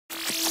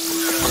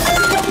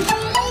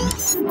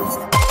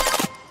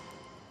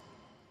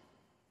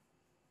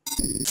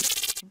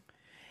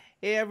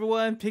Hey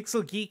everyone,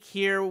 Pixel Geek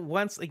here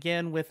once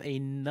again with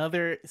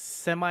another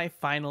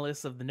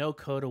semi-finalist of the No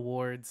Code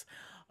Awards.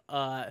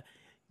 Uh,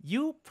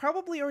 you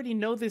probably already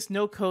know this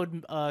No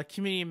Code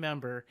community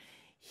member.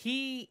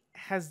 He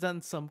has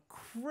done some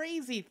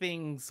crazy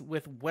things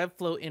with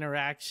Webflow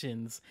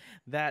interactions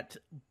that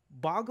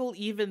boggle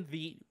even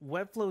the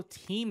Webflow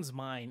team's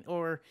mind,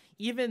 or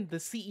even the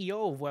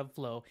CEO of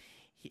Webflow.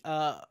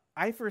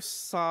 I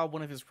first saw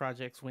one of his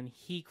projects when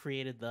he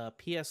created the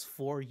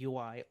PS4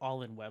 UI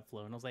all in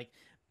Webflow, and I was like,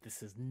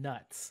 this is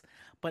nuts.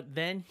 But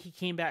then he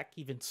came back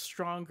even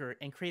stronger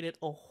and created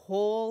a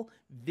whole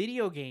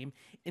video game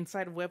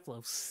inside of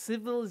Webflow,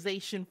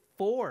 Civilization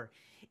 4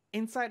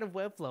 inside of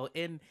Webflow,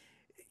 and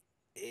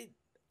it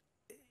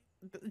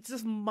it's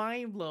just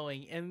mind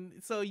blowing. And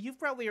so you've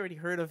probably already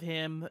heard of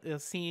him,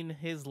 seen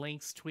his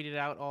links tweeted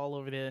out all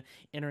over the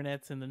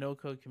internets and the no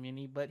code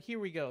community. But here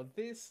we go.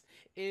 This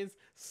is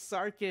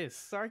Sarkis.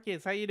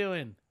 Sarkis, how you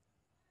doing?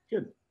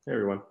 Good. Hey,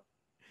 everyone.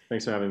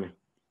 Thanks for having me.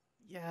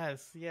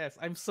 Yes, yes.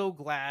 I'm so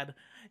glad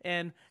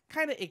and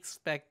kind of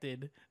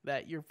expected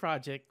that your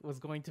project was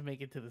going to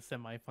make it to the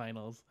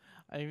semifinals.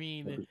 I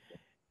mean,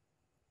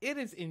 it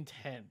is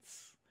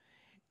intense.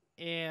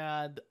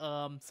 And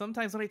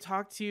sometimes when I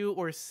talk to you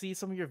or see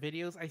some of your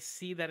videos, I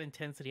see that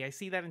intensity. I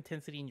see that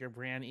intensity in your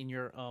brand, in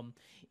your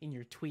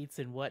tweets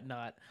and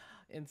whatnot.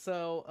 And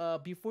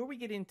so before we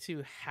get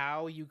into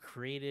how you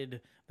created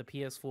the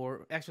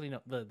PS4, actually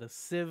no, the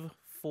Civ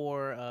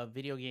 4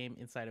 video game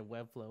inside of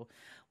Webflow,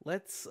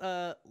 let's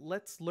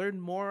learn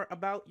more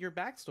about your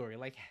backstory.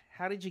 Like,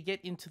 how did you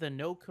get into the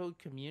no code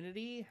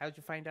community? How did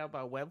you find out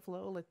about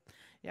Webflow?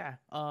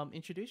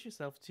 Introduce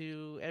yourself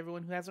to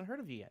everyone who hasn't heard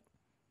of you yet.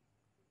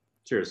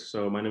 Cheers.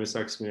 So my name is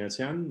Sarkis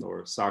Buniatyan,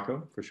 or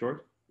Sako for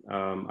short.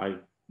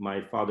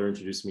 My father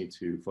introduced me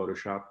to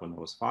Photoshop when I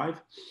was 5,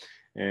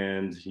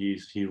 and he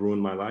ruined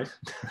my life.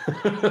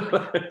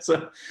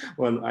 So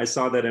when I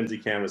saw that empty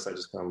canvas, I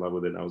just fell in love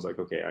with it. And I was like,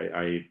 okay,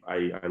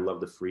 I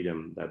love the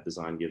freedom that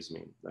design gives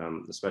me,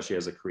 especially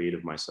as a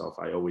creative myself.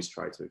 I always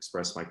try to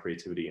express my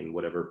creativity in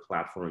whatever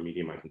platform or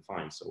medium I can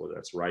find. So whether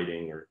that's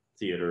writing or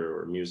theater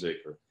or music,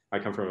 or I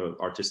come from an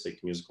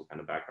artistic musical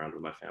kind of background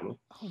with my family.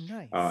 Oh,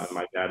 nice.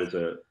 My dad is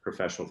a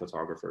professional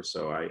photographer,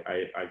 so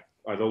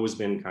I've always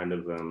been kind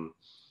of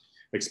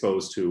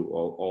exposed to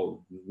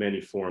all many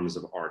forms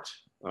of art,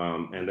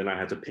 and then I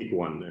had to pick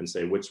one and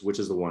say which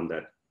is the one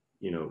that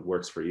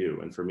works for you.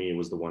 And for me, it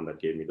was the one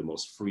that gave me the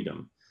most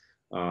freedom.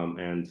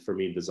 And for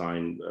me,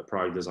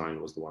 product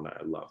design was the one that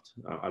I loved.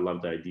 I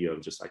loved the idea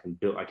of just I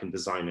can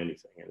design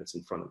anything, and it's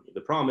in front of me.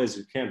 The problem is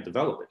you can't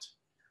develop it.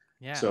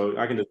 Yeah. So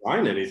I can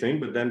design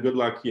anything, but then good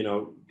luck,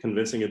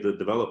 convincing the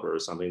developer or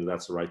something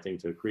that's the right thing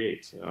to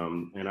create.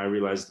 And I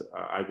realized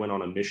I went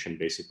on a mission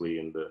basically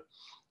in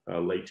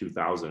the late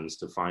 2000s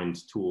to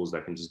find tools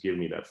that can just give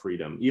me that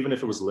freedom, even if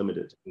it Yeah. was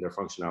limited in their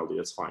functionality.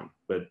 That's fine,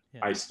 but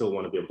Yeah. I still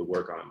want to be able to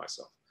work on it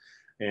myself.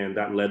 And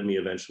that led me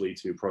eventually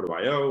to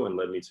Proto.io, and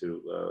led me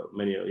to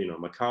many,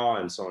 Macaw,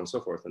 and so on and so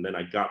forth. And then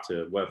I got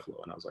to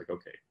Webflow, and I was like,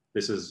 okay,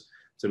 this is,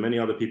 to many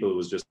other people, it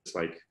was just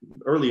like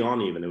early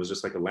on, even, it was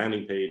just like a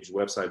landing page,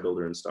 website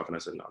builder and stuff. And I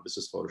said, no, this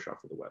is Photoshop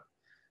for the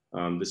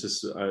web. This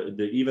is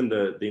even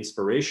the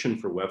inspiration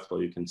for Webflow.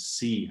 You can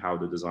see how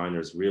the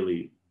designers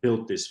really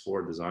built this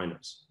for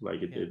designers.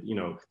 Like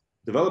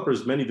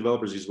many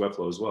developers use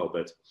Webflow as well.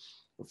 But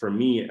for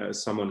me,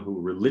 as someone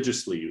who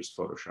religiously used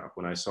Photoshop,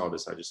 when I saw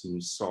this, I just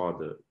saw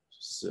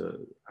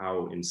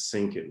how in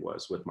sync it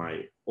was with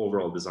my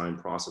overall design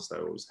process that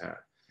I always had.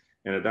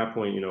 And at that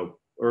point,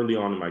 early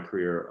on in my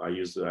career,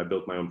 I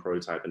built my own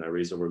prototype, and I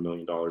raised over $1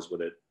 million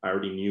with it. I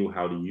already knew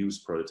how to use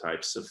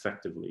prototypes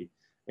effectively.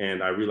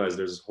 And I realized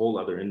there's a whole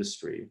other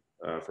industry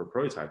for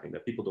prototyping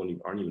that people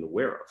aren't even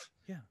aware of.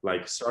 Yeah.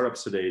 Like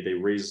startups today, they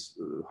raise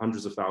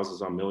hundreds of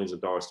thousands on millions of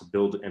dollars to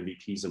build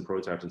MVPs and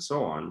prototypes and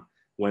so on,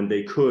 when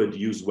they could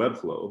use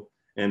Webflow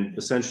and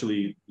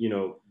essentially,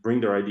 bring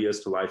their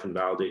ideas to life and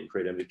validate and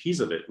create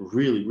MVPs of it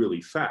really,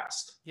 really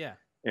fast. Yeah.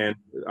 And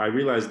I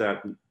realized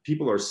that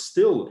people are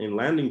still in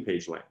landing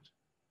page land.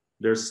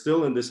 They're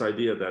still in this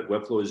idea that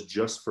Webflow is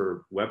just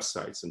for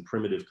websites and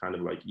primitive kind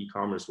of like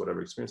e-commerce, whatever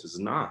experience. It's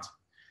not.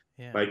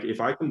 Yeah. Like if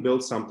I can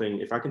build something,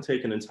 if I can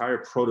take an entire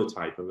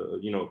prototype of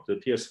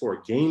the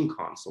PS4 game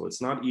console,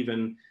 it's not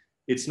even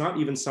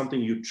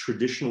something you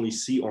traditionally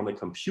see on a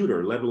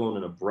computer, let alone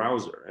in a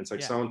browser. And it's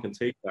like someone can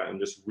take that and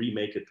just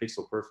remake it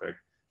pixel perfect,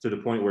 to the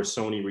point where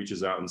Sony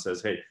reaches out and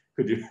says, hey,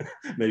 could you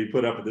maybe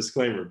put up a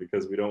disclaimer,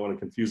 because we don't want to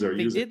confuse our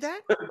users. They did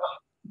that?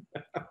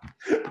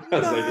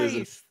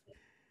 Nice.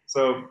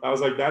 So I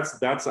was like,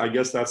 that's I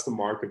guess that's the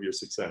mark of your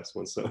success,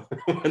 when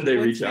when they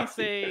reach out.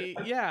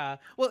 Yeah.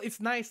 Well, it's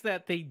nice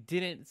that they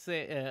didn't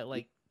say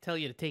tell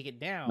you to take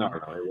it down. No,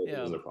 it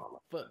wasn't a problem.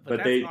 But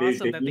that's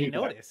awesome that they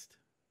noticed. That.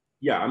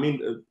 Yeah, I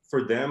mean,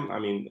 for them,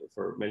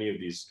 for many of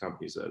these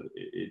companies,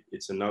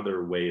 it's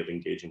another way of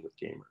engaging with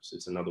gamers.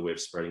 It's another way of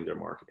spreading their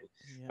marketing.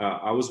 Yeah.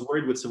 I was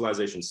worried with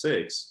Civilization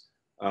 6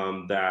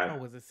 that. Oh,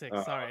 was it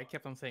 6? Sorry, I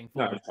kept on saying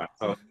 4. No, it's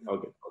fine. All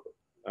good.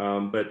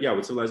 But yeah,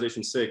 with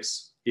Civilization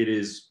 6, it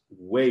is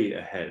way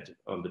ahead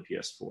of the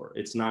PS4.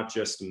 It's not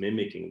just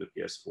mimicking the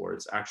PS4,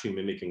 it's actually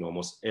mimicking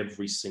almost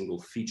every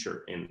single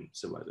feature in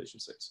Civilization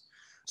 6.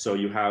 So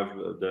you have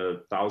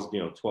the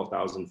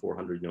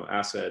 12,400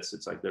 assets.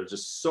 It's like there's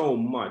just so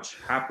much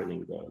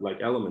happening there,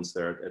 like elements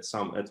there at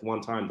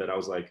one time that I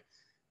was like,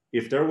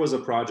 if there was a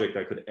project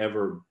that could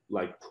ever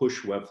like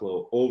push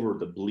Webflow over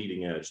the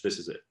bleeding edge, this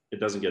is it. It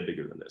doesn't get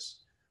bigger than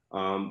this.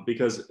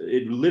 Because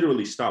it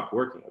literally stopped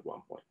working at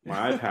one point.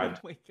 My iPad,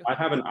 I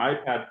have an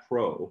iPad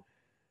Pro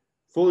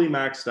fully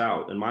maxed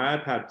out, and my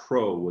iPad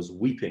Pro was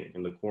weeping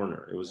in the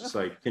corner. It was just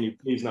like, can you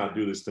please not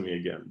do this to me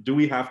again? Do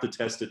we have to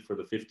test it for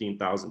the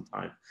 15,000th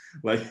time?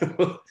 Like,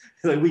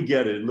 like we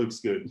get it. It looks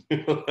good.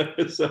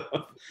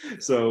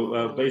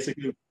 So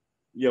basically,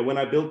 yeah, when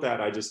I built that,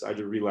 I just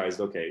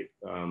realized, okay,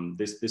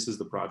 this is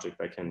the project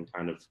that can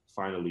kind of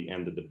finally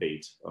end the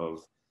debate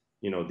of,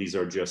 these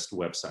are just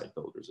website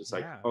builders. It's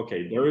like,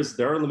 okay,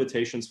 there are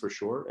limitations for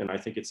sure, and I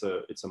think it's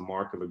a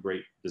mark of a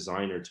great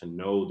designer to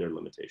know their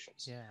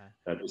limitations. Yeah.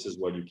 That this is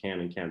what you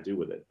can and can't do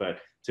with it. But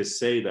to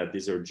say that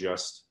these are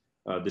just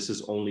this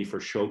is only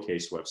for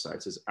showcase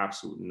websites is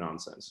absolute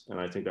nonsense. And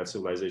I think that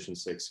Civilization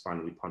 6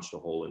 finally punched a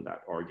hole in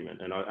that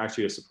argument. And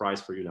actually, a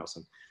surprise for you,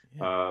 Nelson.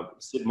 Yeah.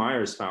 Sid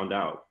Meier's found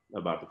out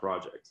about the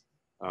project,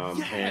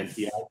 yes.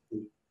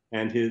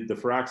 and the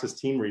Firaxis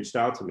team reached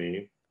out to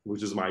me,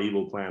 which is my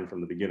evil plan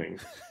from the beginning.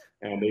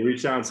 And they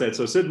reached out and said,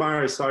 so Sid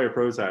Meier's saw your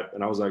prototype.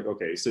 And I was like,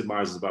 okay, Sid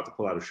Meier's is about to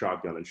pull out a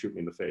shotgun and shoot me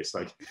in the face.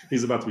 Like,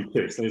 he's about to be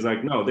pissed. And he's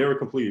like, no, they were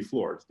completely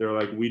floored. They were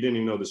like, we didn't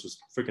even know this was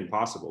freaking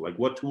possible. Like,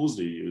 what tools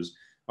do you use?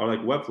 I was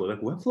like, Webflow.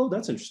 Like, Webflow?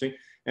 That's interesting.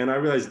 And I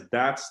realized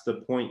that's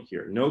the point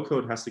here. No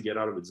code has to get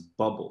out of its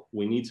bubble.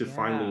 We need to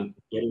finally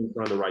get in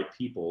front of the right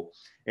people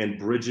and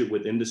bridge it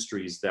with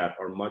industries that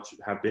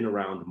have been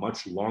around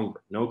much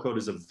longer. No code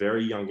is a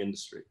very young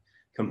industry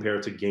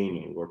compared to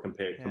gaming or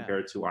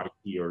compared to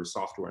IT or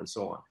software and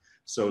so on.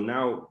 So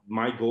now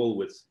my goal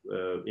with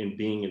in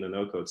being in the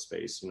no-code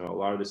space, a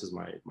lot of this is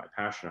my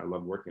passion. I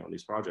love working on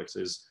these projects,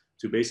 is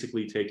to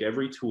basically take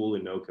every tool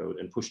in no-code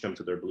and push them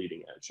to their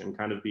bleeding edge and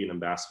kind of be an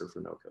ambassador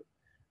for no-code.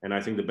 And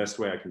I think the best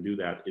way I can do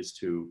that is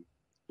to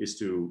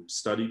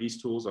study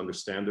these tools,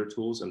 understand their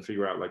tools, and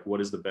figure out like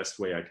what is the best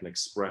way I can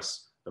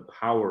express the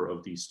power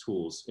of these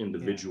tools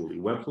individually.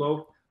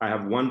 Webflow, I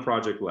have one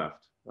project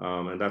left.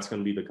 And that's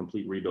going to be the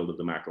complete rebuild of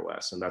the Mac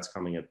OS, and that's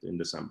coming in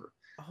December.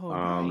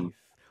 Oh, nice.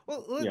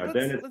 Well,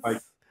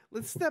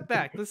 let's step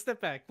back. Let's step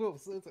back. Whoa,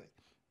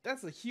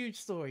 that's a huge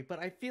story, but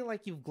I feel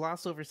like you've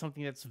glossed over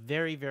something that's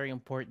very, very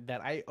important that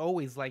I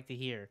always like to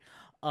hear.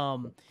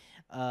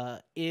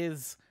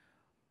 Is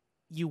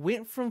you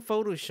went from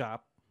Photoshop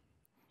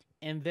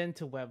and then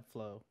to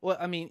Webflow. Well,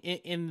 I mean,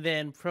 and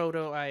then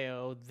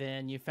Proto.io,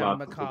 then you found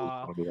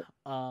Macaw,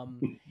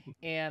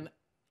 and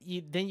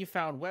then you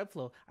found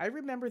Webflow. I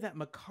remember that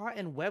Macaw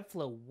and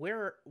Webflow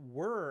were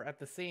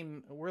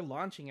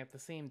launching at the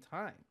same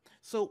time.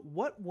 So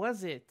what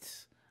was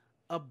it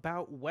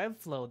about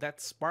Webflow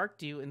that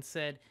sparked you and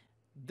said,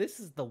 this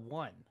is the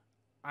one?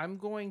 I'm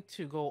going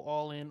to go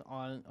all in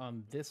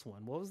on this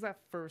one. What was that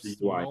first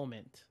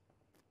moment?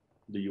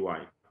 The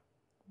UI.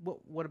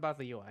 What about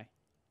the UI?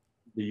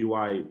 The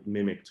UI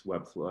mimicked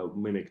Webflow,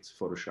 mimicked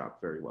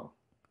Photoshop very well.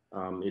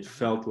 It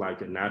felt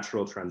like a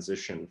natural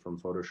transition from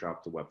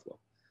Photoshop to Webflow.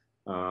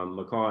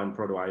 Macaw and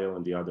Proto.io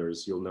and the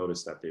others, you'll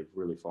notice that they've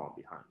really fallen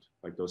behind.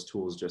 Like those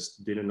tools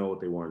just didn't know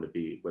what they wanted to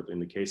be. But in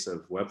the case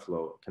of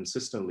Webflow,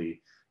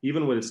 consistently,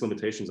 even with its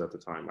limitations at the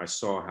time, I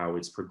saw how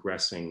it's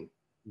progressing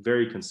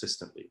very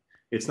consistently.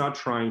 It's not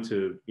trying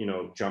to,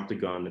 jump the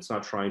gun. It's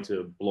not trying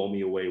to blow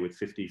me away with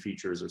 50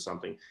 features or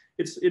something.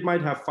 It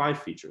might have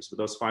 5 features, but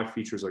those 5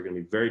 features are going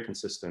to be very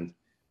consistent,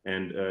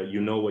 and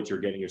you know what you're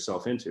getting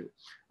yourself into.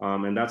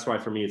 And that's why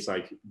for me, it's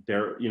like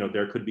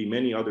there could be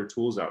many other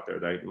tools out there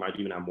that might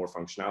even have more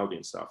functionality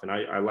and stuff. And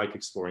I like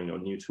exploring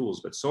new tools.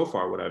 But so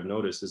far what I've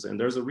noticed is, and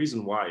there's a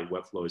reason why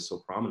Webflow is so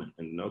prominent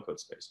in the no-code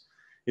space,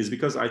 is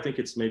because I think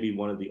it's maybe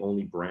one of the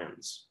only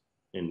brands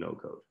in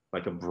no-code,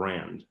 like a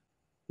brand,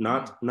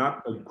 not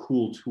a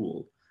cool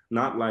tool,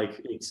 not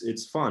like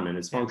it's fun and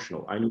it's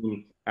functional. I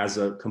mean, as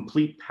a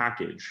complete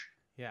package,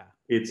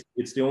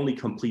 it's the only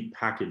complete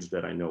package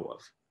that I know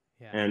of.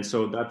 Yeah. And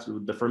so that's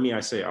for me, I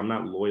say I'm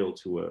not loyal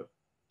to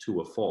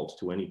a fault,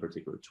 to any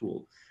particular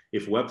tool.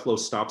 If Webflow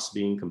stops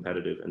being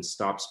competitive and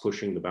stops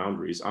pushing the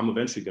boundaries, I'm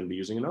eventually going to be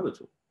using another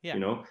tool.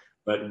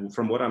 But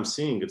from what I'm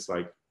seeing, it's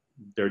like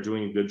they're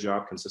doing a good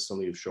job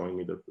consistently of showing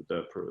me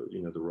the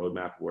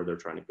roadmap where they're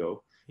trying to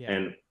go.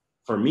 And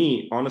for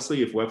me,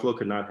 honestly, if Webflow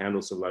could not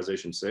handle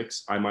Civilization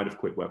 6, I might have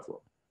quit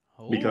Webflow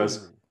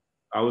because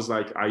I was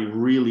like, I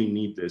really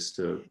need this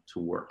to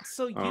work.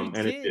 So you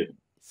did. It did.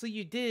 So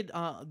you did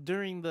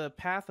during the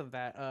path of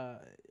that,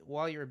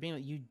 while you were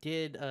being, you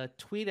did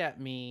tweet at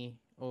me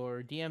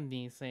or DM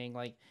me saying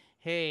like,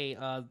 "Hey,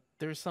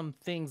 there's some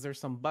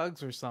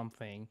bugs or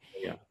something."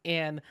 Yeah.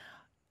 And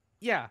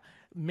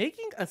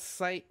making a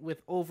site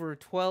with over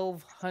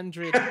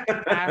 1,200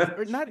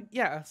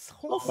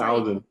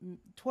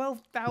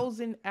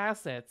 12,000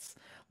 assets,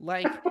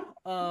 like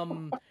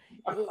Um,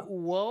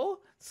 whoa.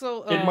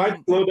 So, It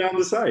might slow down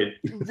the site.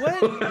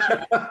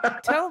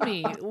 what? Tell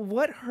me,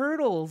 what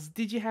hurdles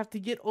did you have to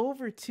get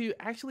over to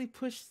actually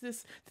push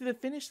this to the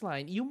finish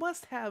line? You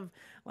must have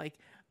like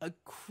a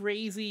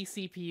crazy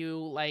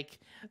CPU, like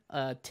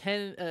 10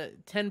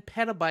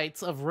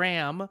 petabytes of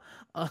RAM.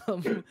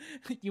 Um,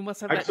 you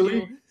must have that Actually,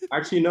 new.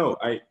 actually, no.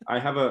 I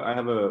have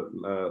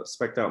a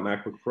spec'd out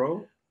MacBook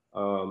Pro,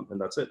 and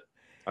that's it.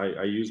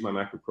 I use my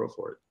MacBook Pro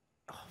for it.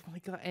 Oh my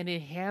god! And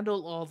it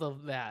handled all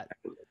of that.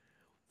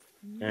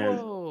 And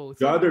Whoa!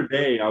 the So other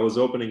day, I was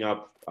opening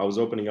up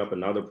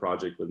another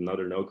project with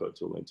another no-code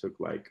tool, and it took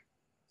like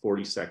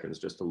 40 seconds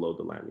just to load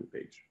the landing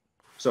page.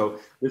 So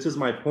this is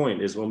my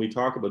point: is when we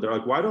talk about, they're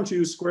like, why don't you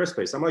use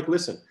Squarespace? I'm like,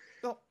 listen,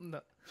 oh no.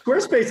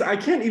 Squarespace, I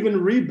can't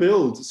even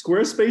rebuild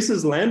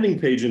Squarespace's landing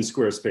page in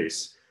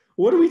Squarespace.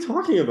 What are we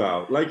talking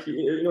about? Like,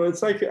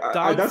 it's like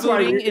Dog that's why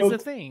I fooding is rebuilt. a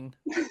thing.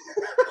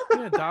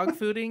 Yeah, dog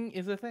fooding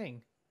is a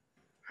thing.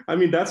 I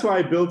mean, that's why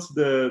I built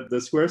the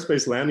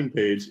Squarespace landing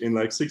page in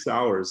like 6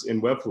 hours in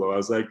Webflow. I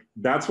was like,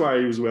 that's why I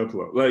use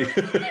Webflow. Like,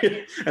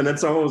 and then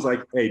someone was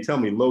like, "Hey, tell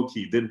me, low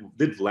key, did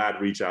Vlad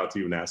reach out to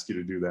you and ask you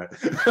to do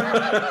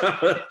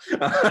that?"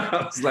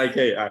 I was like,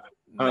 "Hey, I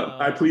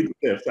No. plead the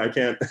fifth. I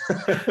can't.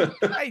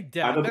 I I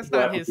doubt don't that's think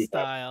not Vlad would his do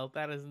that." style.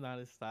 That is not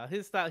his style.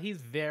 His style,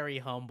 he's very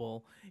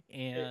humble,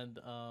 and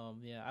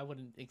yeah, I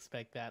wouldn't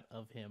expect that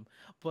of him.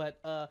 But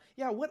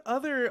yeah, what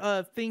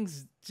other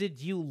things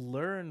did you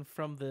learn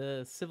from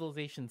the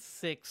Civilization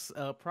 6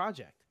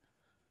 project?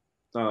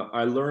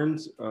 I learned.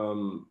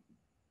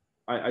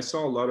 I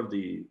saw a lot of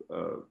the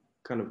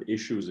kind of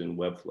issues in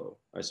Webflow.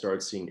 I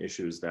started seeing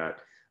issues that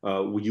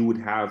you would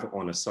have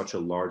on such a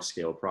large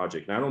scale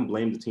project. And I don't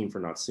blame the team for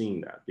not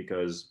seeing that,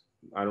 because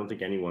I don't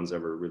think anyone's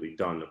ever really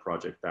done a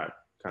project that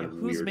kind Yeah, of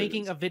who's weird.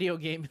 making a video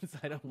game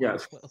inside of Yeah,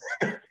 Webflow?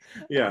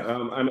 yeah,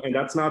 and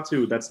that's not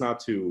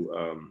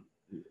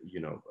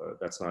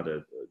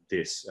a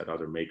diss at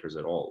other makers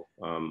at all.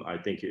 I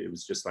think it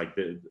was just like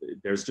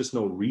there's just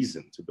no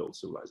reason to build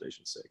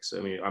Civilization 6.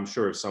 I mean, I'm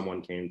sure if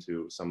someone came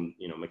to some,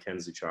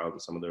 Mackenzie Child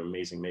and some of the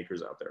amazing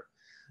makers out there,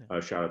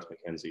 shout out to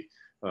Mackenzie,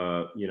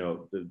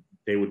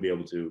 they would be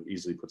able to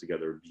easily put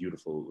together a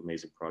beautiful,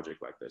 amazing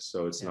project like this.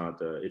 So it's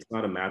not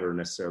a matter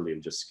necessarily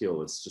of just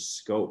skill; it's just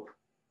scope.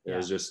 Yeah.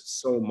 There's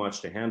just so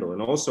much to handle,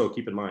 and also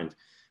keep in mind,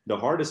 the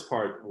hardest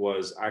part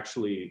was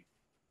actually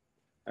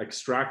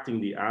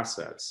extracting the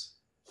assets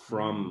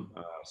from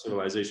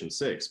Civilization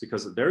 6,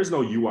 because there is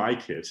no UI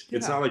kit.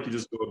 It's Yeah. not like you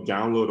just go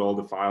download all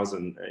the files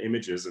and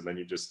images and then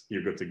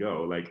you're good to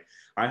go. Like,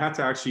 I had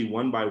to actually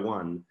one by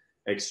one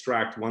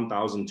extract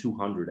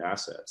 1,200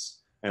 assets.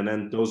 And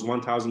then those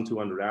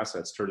 1,200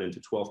 assets turn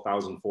into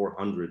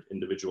 12,400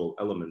 individual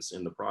elements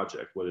in the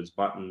project, whether it's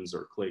buttons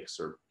or clicks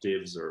or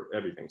divs or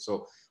everything.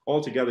 So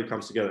all together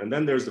comes together. And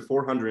then there's the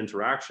 400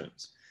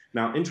 interactions.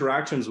 Now,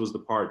 interactions was the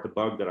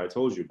bug that I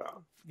told you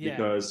about, Yeah.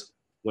 because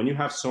when you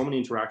have so many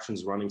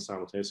interactions running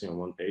simultaneously on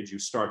one page, you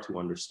start to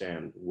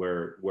understand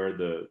where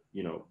the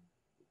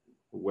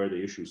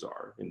issues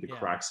are in the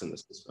cracks in the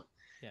system.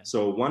 Yeah.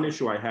 So one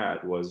issue I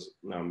had was,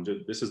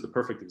 this is the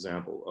perfect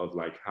example of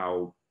like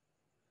how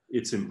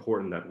it's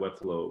important that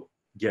Webflow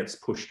gets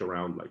pushed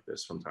around like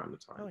this from time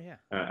to time. Oh yeah.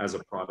 As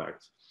a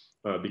product.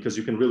 Because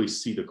you can really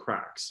see the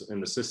cracks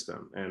in the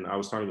system. And I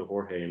was talking to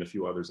Jorge and a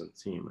few others in the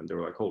team, and they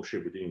were like, "Oh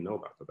shit, we didn't even know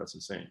about that. That's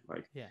insane."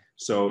 Like, Yeah.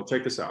 so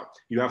check this out.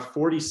 You have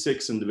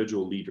 46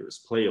 individual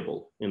leaders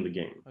playable in the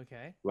game.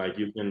 Okay. Like,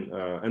 you can,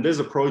 and there's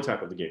a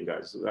prototype of the game,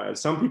 guys.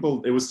 Some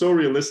people, it was so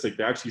realistic,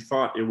 they actually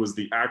thought it was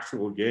the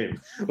actual game.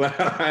 Like,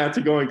 I had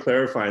to go and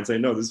clarify and say,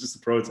 no, this is just a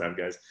prototype,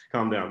 guys.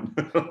 Calm down.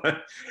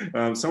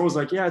 Someone was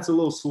like, yeah, it's a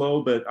little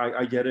slow, but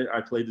I get it.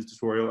 I played the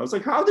tutorial. I was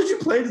like, how did you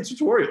play the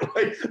tutorial?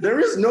 Like, there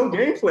is no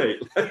gameplay.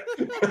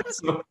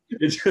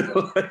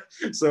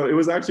 So it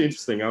was actually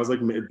interesting. I was like,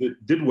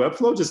 did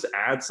Webflow just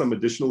add some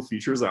additional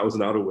features I was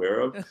not aware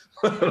of,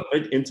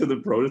 like, into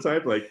the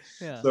prototype? Like,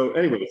 Yeah. so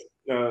anyways,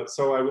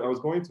 so I was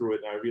going through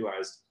it and I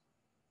realized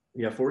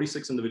you have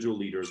 46 individual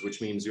leaders,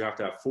 which means you have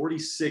to have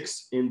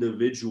 46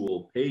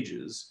 individual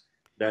pages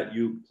that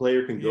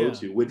player can go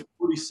to, with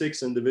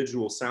 46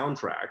 individual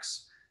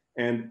soundtracks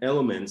and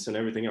elements and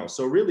everything else.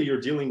 So really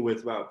you're dealing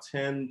with about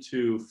 10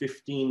 to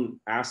 15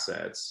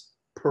 assets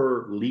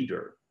per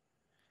leader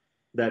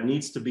that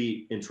needs to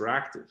be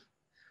interactive.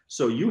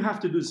 So you have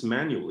to do this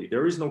manually.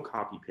 There is no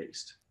copy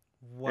paste.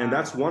 Wow. And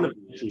that's one of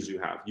the issues you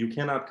have. You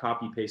cannot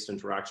copy paste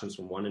interactions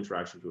from one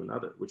interaction to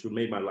another, which would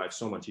make my life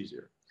so much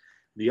easier.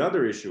 The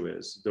other issue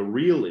is, the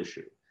real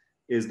issue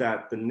is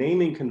that the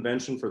naming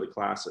convention for the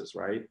classes,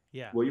 right?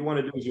 Yeah. What you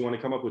want to do is you want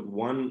to come up with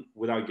one,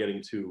 without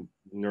getting too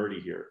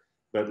nerdy here,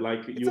 but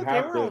like, it's you okay,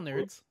 have we're all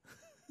nerds.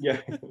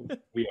 Yeah,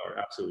 we are,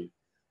 absolutely.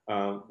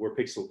 We're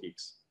pixel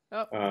geeks.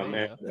 Oh,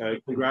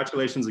 and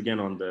congratulations again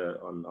on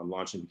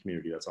launching the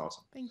community. That's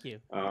awesome. Thank you.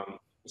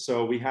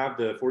 So we have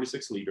the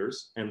 46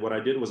 leaders, and what I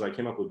did was I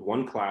came up with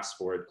one class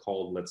for it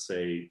called, let's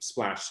say,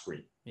 splash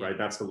screen, right?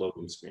 That's the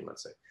loading screen,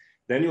 let's say.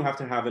 Then you have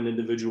to have an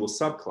individual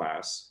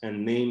subclass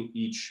and name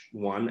each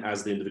one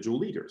as the individual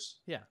leaders.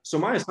 Yeah. So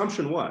my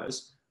assumption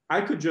was, I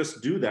could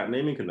just do that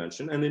naming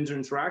convention, and in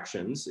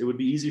interactions, it would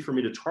be easy for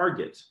me to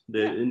target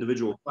the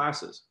individual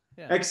classes.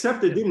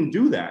 Except it didn't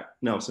do that,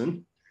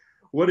 Nelson.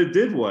 What it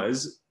did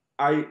was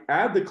I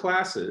add the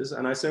classes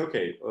and I say,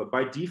 okay,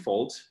 by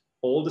default,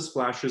 all the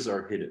splashes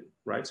are hidden,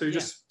 right? So you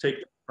just take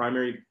the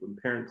primary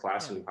parent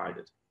class and you hide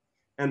it.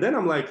 And then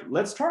I'm like,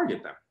 let's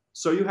target them.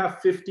 So you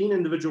have 15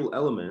 individual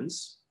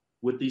elements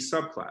with these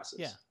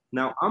subclasses.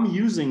 Now I'm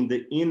using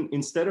the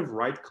instead of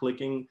right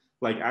clicking,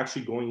 like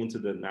actually going into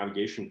the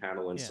navigation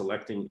panel and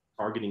selecting,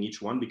 targeting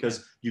each one,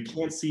 because you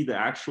can't see the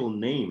actual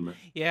name of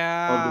the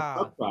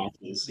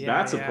subclasses.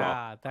 That's a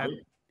problem.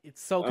 Right?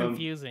 It's so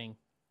confusing.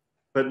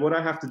 But what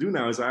I have to do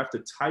now is I have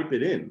to type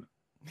it in.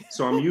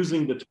 So I'm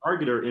using the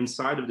targeter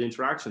inside of the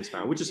interactions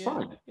panel, which is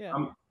fine.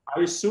 I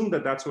assume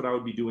that that's what I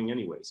would be doing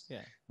anyways.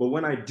 But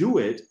when I do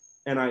it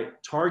and I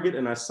target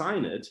and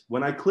assign it,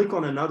 when I click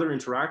on another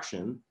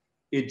interaction,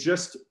 it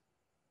just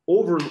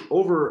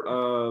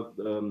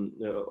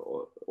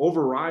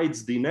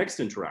overrides the next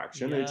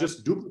interaction, and it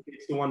just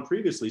duplicates the one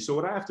previously. So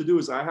what I have to do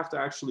is I have to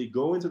actually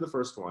go into the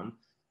first one,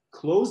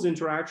 close the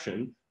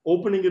interaction,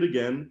 opening it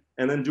again,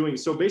 and then doing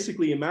so.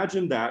 Basically,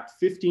 imagine that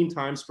 15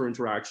 times per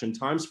interaction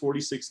times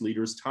 46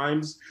 liters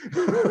times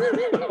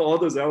all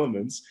those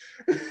elements.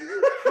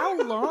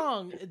 How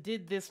long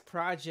did this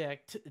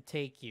project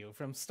take you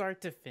from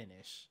start to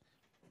finish?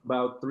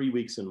 About 3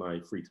 weeks in my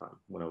free time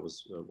when I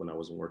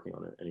wasn't working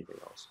on anything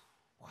else.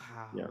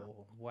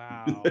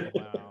 Wow.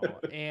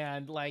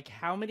 And like,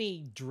 how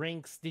many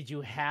drinks did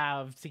you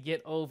have to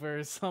get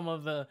over some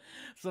of the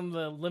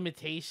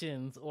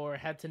limitations, or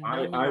had to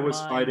numb I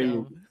was fighting.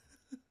 Of...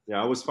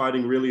 Yeah, I was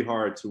fighting really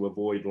hard to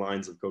avoid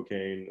lines of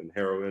cocaine and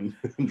heroin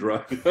and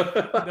drugs.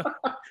 I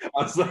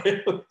was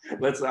like,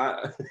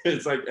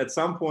 it's like at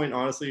some point,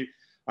 honestly,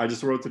 I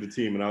just wrote to the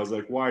team and I was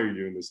like, why are you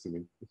doing this to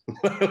me?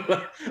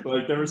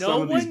 Like there were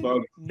some of these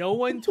bugs. No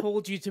one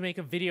told you to make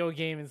a video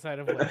game inside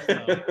of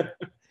Webflow.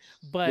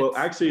 But well,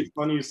 actually, it's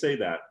funny you say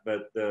that.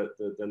 But the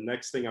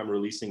next thing I'm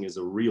releasing is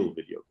a real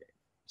video game.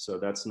 So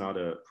that's not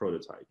a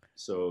prototype.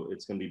 So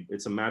it's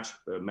a match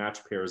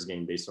pairs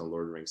game based on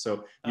Lord of the Rings.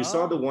 So you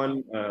saw the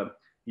one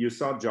you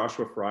saw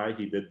Joshua Fry.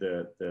 He did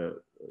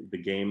the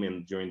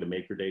game during the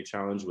Maker Day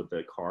challenge with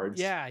the cards.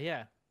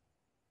 Yeah.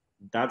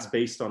 That's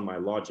based on my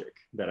logic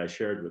that I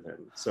shared with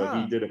him. So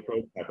he did a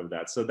prototype of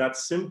that. So that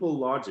simple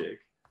logic,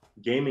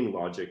 gaming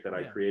logic that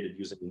I created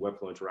using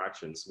Webflow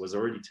interactions was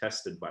already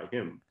tested by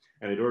him,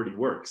 and it already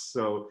works.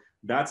 So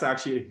that's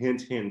actually a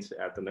hint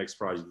at the next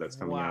project that's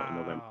coming out in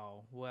November.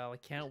 Well, I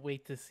can't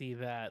wait to see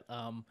that.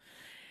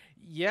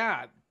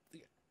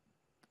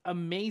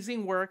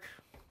 Amazing work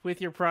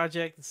with your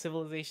project,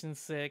 Civilization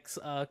 6.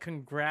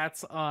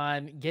 Congrats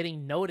on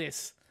getting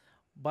noticed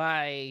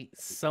by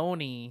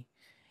Sony,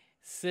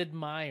 Sid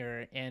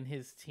Meier and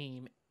his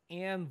team,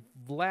 and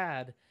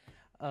Vlad.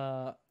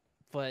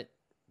 But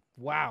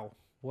wow.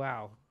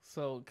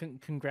 So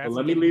congrats. Well,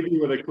 let me leave you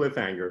with a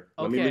cliffhanger.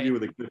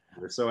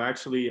 So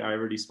actually, I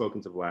already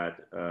spoken to Vlad.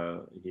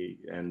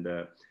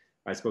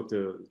 I spoke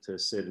to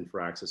Sid and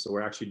Firaxis. So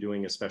we're actually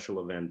doing a special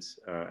event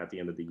at the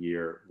end of the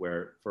year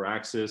where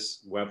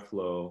Firaxis,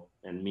 Webflow,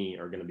 and me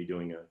are going to be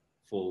doing a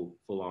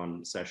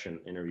full-on session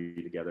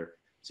interview together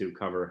to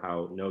cover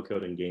how no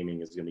code and gaming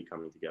is going to be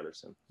coming together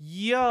soon.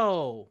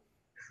 Yo,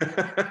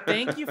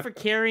 thank you for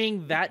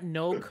carrying that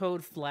no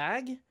code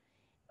flag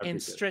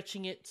and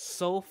stretching it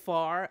so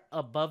far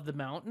above the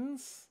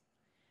mountains.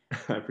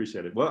 I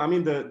appreciate it. Well, I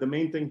mean, the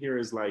main thing here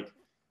is like,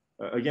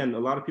 again, a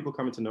lot of people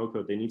coming to no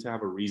code, they need to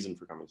have a reason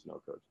for coming to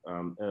no code,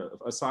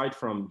 aside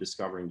from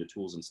discovering the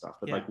tools and stuff.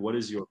 But like, what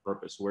is your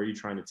purpose? Where are you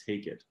trying to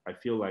take it? I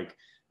feel like,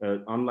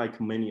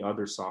 unlike many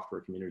other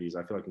software communities,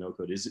 I feel like no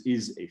code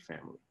is a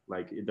family.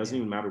 Like, it doesn't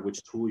even matter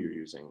which tool you're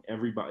using.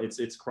 Everybody,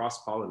 it's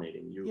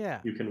cross-pollinating.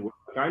 You can work.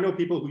 I know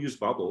people who use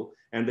Bubble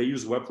and they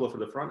use Webflow for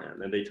the front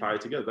end and they tie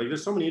it together. Like,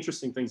 there's so many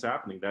interesting things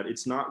happening that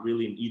it's not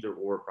really an either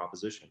or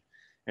proposition.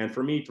 And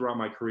for me, throughout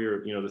my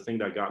career, the thing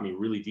that got me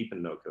really deep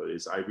in no code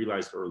is I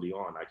realized early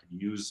on I could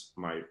use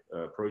my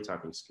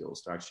prototyping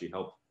skills to actually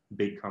help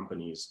big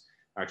companies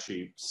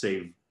actually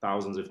save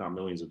thousands, if not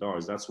millions of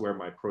dollars. That's where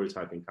my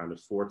prototyping kind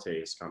of forte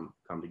has come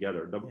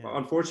together.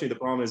 Unfortunately, the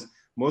problem is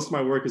most of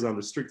my work is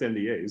under strict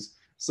NDAs.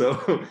 So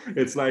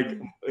it's like,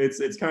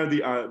 it's kind of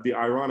the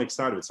ironic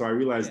side of it. So I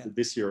realized that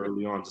this year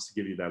early on, just to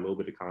give you that little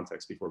bit of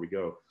context before we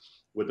go,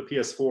 with the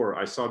PS4,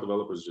 I saw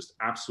developers just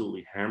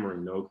absolutely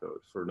hammering no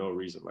code for no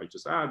reason. Like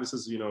just, this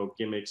is,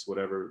 gimmicks,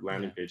 whatever,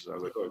 landing pages. I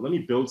was like, oh, let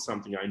me build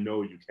something I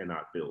know you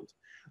cannot build.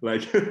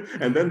 Like,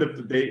 and then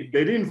they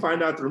didn't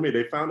find out through me.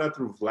 They found out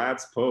through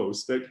Vlad's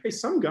post that, hey,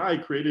 some guy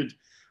created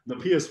the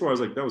PS4. I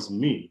was like, that was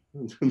me.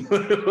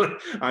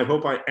 I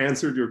hope I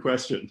answered your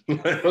question.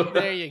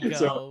 There you go.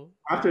 So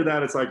after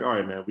that, it's like, all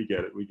right, man, we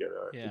get it. All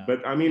right. Yeah.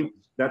 But I mean,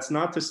 that's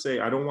not to say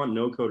I don't want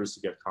no coders to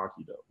get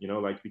cocky though,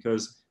 like,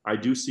 because I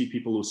do see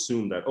people who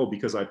assume that, oh,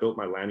 because I built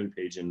my landing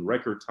page in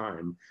record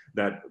time,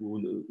 that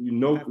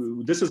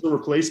this is a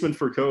replacement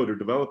for code or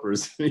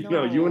developers.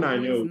 You and I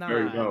know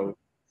very well.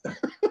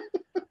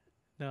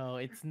 No,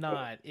 it's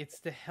not. It's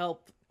to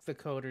help the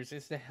coders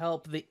is to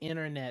help the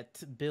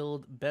internet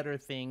build better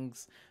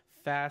things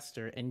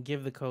faster and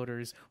give the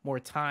coders more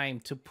time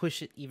to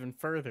push it even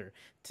further,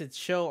 to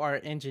show our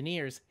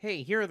engineers,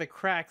 hey, here are the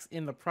cracks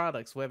in the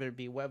products, whether it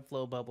be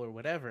Webflow, Bubble, or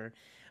whatever.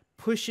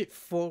 Push it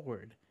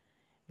forward.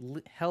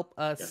 Help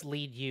Yeah. us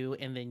lead you,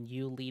 and then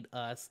you lead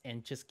us,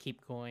 and just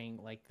keep going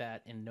like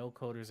that. And no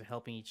coders are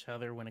helping each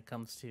other when it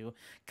comes to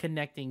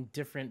connecting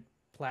different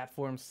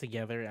platforms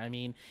together. I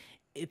mean,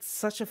 it's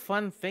such a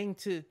fun thing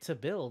to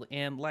build.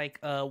 And like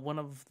one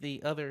of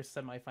the other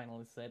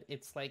semifinalists said,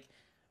 it's like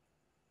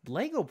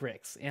Lego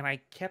bricks, and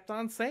I kept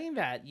on saying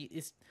that.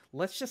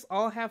 Let's just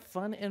all have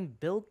fun and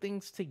build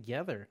things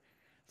together.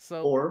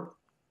 So,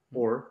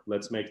 Or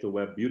let's make the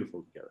web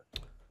beautiful together.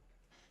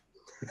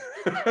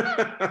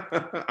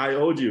 I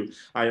owed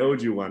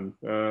you one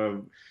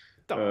for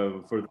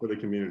the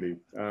community.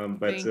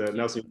 But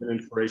Nelson, you've been an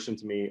inspiration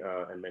to me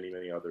and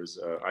many others.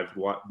 I've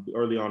watched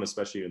early on,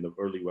 especially in the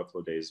early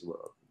Webflow days,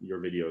 your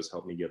videos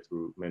helped me get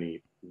through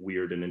many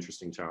weird and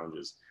interesting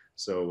challenges.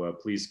 So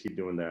please keep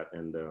doing that,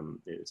 and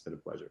it's been a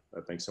pleasure.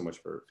 Thanks so much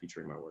for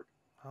featuring my work.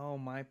 oh,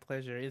 my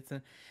pleasure.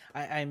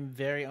 I'm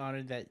very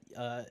honored that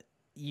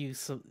you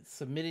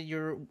submitted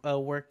your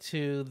work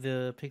to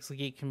the Pixel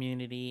Geek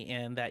community,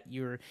 and that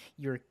you're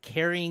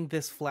carrying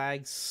this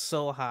flag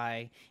so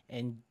high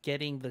and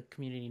getting the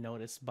community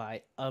noticed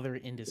by other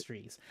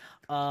industries.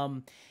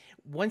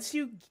 Once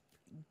you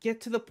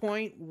get to the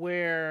point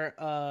where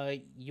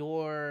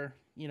you're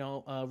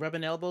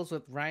rubbing elbows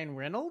with Ryan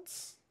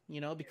Reynolds,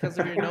 because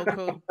of your no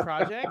code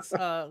projects,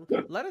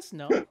 let us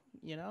know.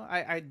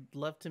 I'd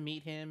love to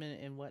meet him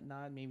and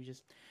whatnot. Maybe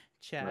just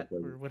chat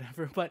or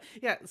whatever. But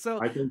yeah,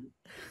 so I think,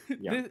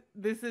 yeah.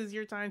 this is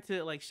your time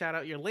to like shout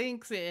out your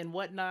links and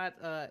whatnot.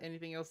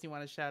 Anything else you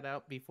want to shout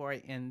out before I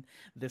end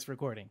this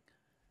recording?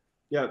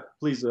 Yeah,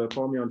 please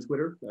follow me on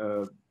Twitter.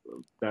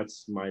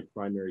 That's my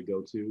primary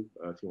go-to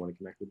if you want to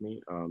connect with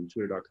me.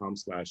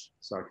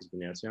 Twitter.com/Sarkis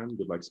Buniatyan.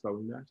 Good luck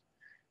spelling that.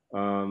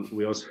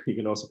 You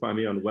can also find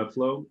me on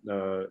Webflow,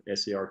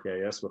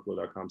 SARKIS,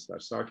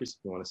 webflow.com/Sarkis if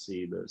you want to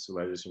see the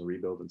civilization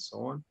rebuild and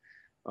so on.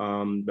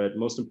 But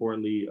most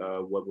importantly,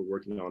 what we're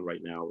working on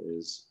right now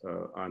is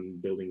I'm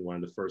building one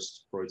of the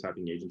first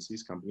prototyping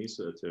companies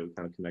to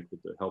kind of connect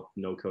with help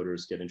no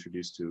coders get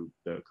introduced to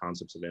the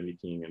concepts of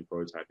MVPing and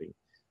prototyping,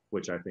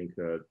 which I think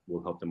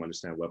will help them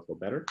understand Webflow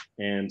better.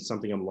 And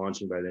something I'm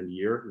launching by the end of the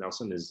year,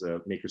 Nelson, is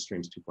Maker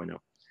Streams 2.0.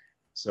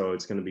 So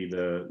it's going to be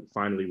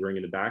finally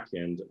bringing it back,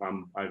 and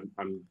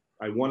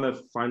I want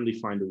to finally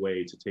find a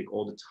way to take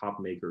all the top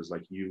makers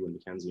like you and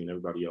Mackenzie and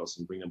everybody else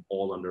and bring them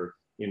all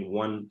in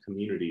one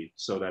community,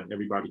 so that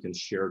everybody can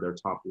share their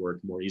top work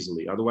more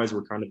easily. Otherwise,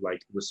 we're kind of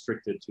like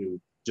restricted to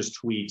just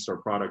tweets or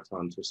product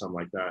hunt or something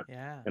like that.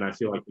 Yeah. And I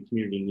feel like the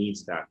community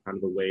needs that kind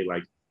of a way.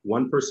 Like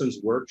one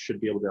person's work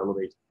should be able to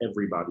elevate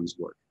everybody's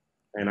work.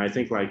 And I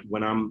think like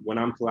when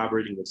I'm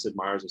collaborating with Sid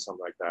Meier's or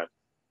something like that,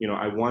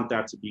 I want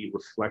that to be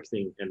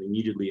reflecting and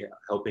immediately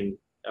helping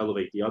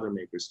elevate the other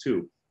makers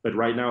too. But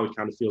right now, it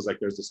kind of feels like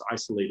there's this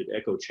isolated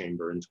echo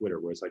chamber in Twitter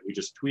where it's like we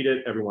just tweet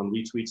it, everyone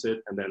retweets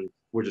it, and then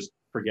we're just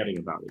forgetting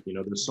about it.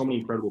 There's so many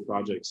incredible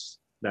projects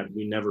that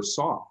we never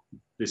saw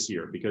this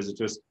year because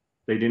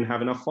they didn't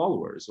have enough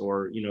followers,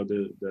 or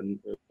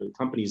the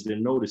companies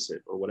didn't notice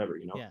it or whatever.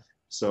 Yeah.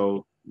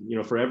 So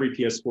for every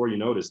PS4 you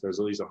notice, there's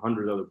at least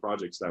 100 other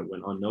projects that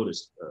went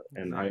unnoticed,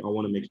 and I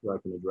want to make sure I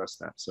can address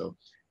that. So.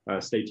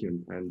 Stay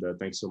tuned, and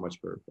thanks so much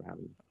for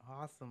having me.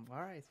 Awesome.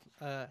 All right.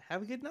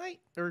 Have a good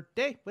night or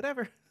day,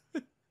 whatever.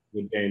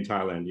 Good day in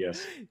Thailand.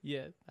 Yes.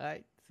 Yeah. All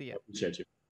right. See ya. I appreciate you.